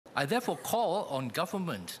I therefore call on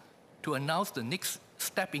government to announce the next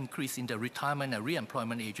step increase in the retirement and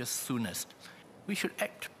re-employment ages soonest. We should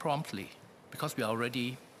act promptly because we are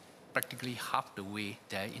already practically half the way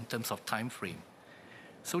there in terms of time frame,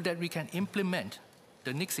 so that we can implement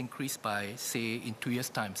the next increase by, say, in 2 years'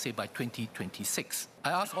 time, say by 2026.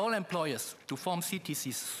 I ask all employers to form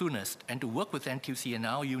CTCs soonest and to work with NTUC and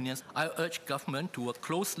our unions. I urge government to work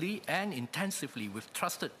closely and intensively with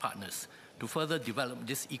trusted partners to further develop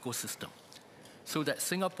this ecosystem so that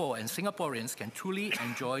Singapore and Singaporeans can truly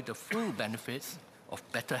enjoy the full benefits of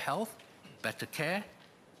better health, better care,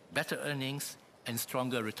 better earnings, and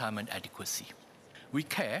stronger retirement adequacy. We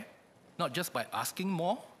care not just by asking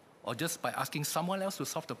more or just by asking someone else to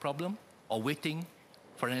solve the problem or waiting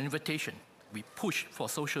for an invitation. We push for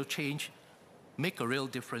social change, make a real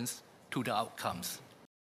difference to the outcomes.